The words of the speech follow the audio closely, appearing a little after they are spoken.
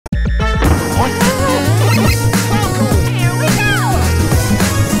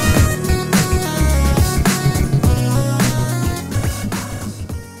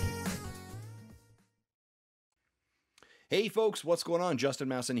Hey folks, what's going on? Justin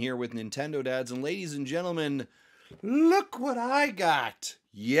Masson here with Nintendo Dads, and ladies and gentlemen, look what I got!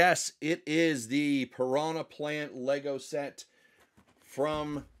 Yes, it is the Piranha Plant Lego set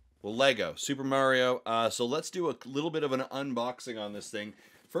from Lego Super Mario. So let's do a little bit of an unboxing on this thing.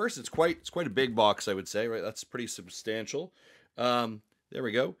 First, it's quite a big box, I would say, right? That's pretty substantial. There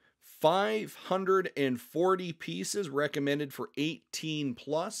we go. 540 pieces, recommended for 18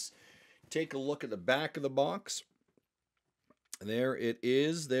 plus. Take a look at the back of the box. There it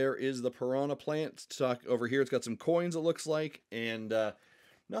is. There is the Piranha Plant. Over here, it's got some coins, it looks like, and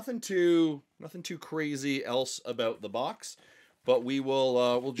nothing too crazy else about the box. But we will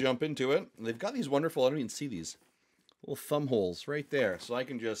we'll jump into it. They've got these wonderful, I don't even see these little thumb holes right there, so I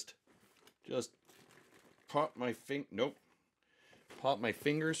can just pop my pop my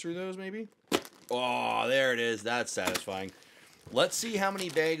fingers through those, maybe. Oh, there it is. That's satisfying. Let's see how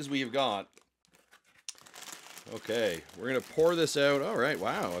many bags we've got. Okay, we're going to pour this out. All right,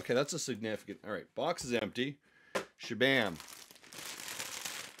 wow. Okay, that's a significant... All right, box is empty. Shabam.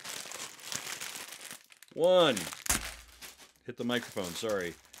 1. Hit the microphone,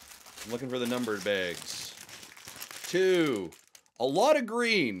 sorry. I'm looking for the numbered bags. 2. A lot of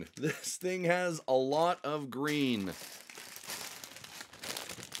green. This thing has a lot of green.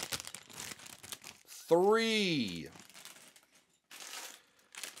 3.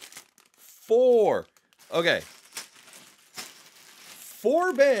 4. Okay.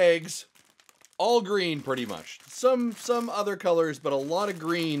 4 bags, all green pretty much. Some other colors, but a lot of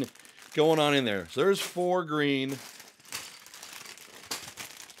green going on in there. So there's 4 green.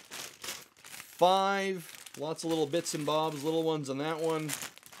 5, lots of little bits and bobs, little ones on that one.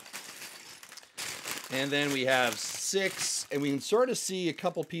 And then we have 6, and we can sort of see a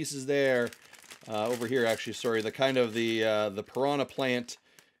couple pieces there. Over here, actually, sorry, the kind of the Piranha Plant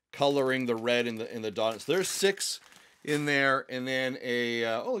coloring the red in the dot. So there's 6 in there, and then a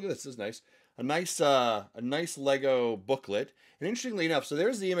oh, look at this. This is nice. A nice Lego booklet. And interestingly enough, so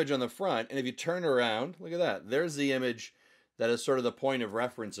there's the image on the front, and if you turn around, look at that. There's the image that is sort of the point of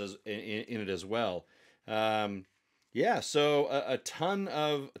references in it as well. Yeah, so a ton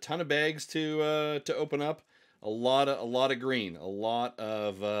of bags to open up. A lot of green. A lot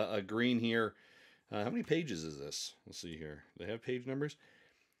of green here. How many pages is this? Let's see here. They have page numbers.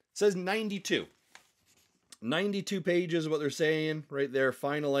 It says 92. 92 pages, what they're saying right there.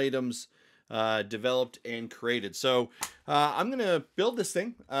 Final items developed and created. So I'm gonna build this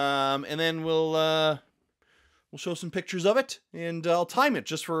thing, and then we'll show some pictures of it, and I'll time it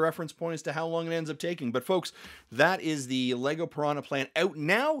just for a reference point as to how long it ends up taking. But folks, that is the Lego Piranha Plant out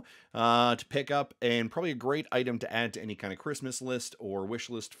now to pick up, and probably a great item to add to any kind of Christmas list or wish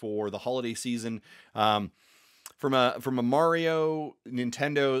list for the holiday season. From a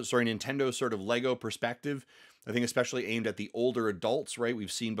Nintendo sort of Lego perspective, I think especially aimed at the older adults, right?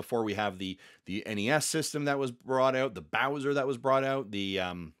 We've seen before, we have the NES system that was brought out, the Bowser that was brought out,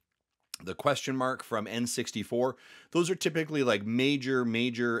 the question mark from N64. Those are typically like major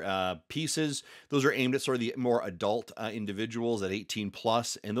pieces. Those are aimed at sort of the more adult individuals at 18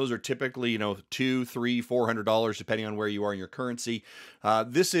 plus, and those are typically, $200, $300, $400 depending on where you are in your currency.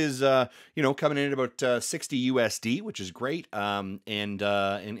 This is coming in at about 60 USD, which is great, and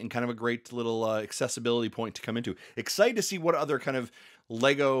kind of a great little accessibility point to come into. Excited to see what other kind of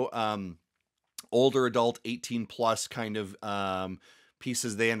Lego older adult 18 plus kind of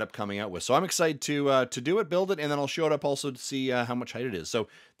pieces they end up coming out with. So I'm excited to do it, build it, and then I'll show it up also to see how much height it is. So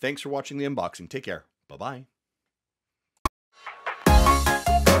thanks for watching the unboxing. Take care. Bye-bye.